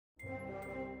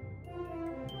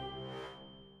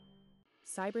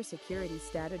Cybersecurity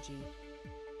strategy.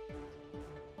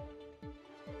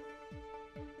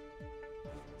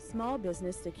 Small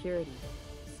business security.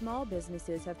 Small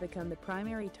businesses have become the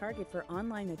primary target for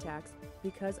online attacks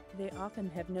because they often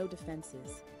have no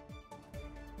defenses.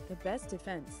 The best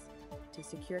defense.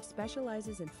 2Secure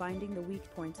specializes in finding the weak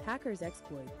points hackers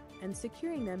exploit and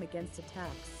securing them against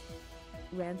attacks.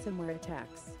 Ransomware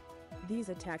attacks. These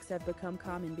attacks have become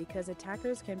common because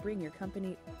attackers can bring your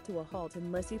company to a halt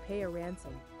unless you pay a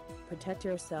ransom. Protect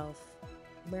yourself.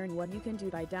 Learn what you can do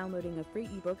by downloading a free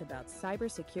ebook about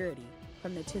cybersecurity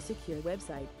from the 2Secure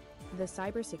website, the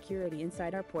Cybersecurity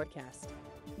Insider podcast.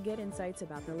 Get insights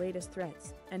about the latest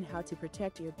threats and how to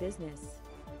protect your business.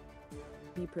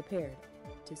 Be prepared.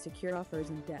 2Secure offers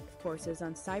in-depth courses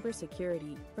on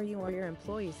cybersecurity for you or your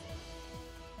employees.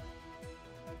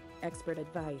 Expert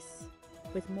advice.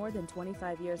 With more than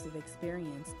 25 years of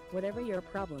experience, whatever your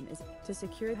problem is,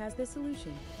 2Secure has the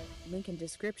solution. Link in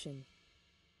description.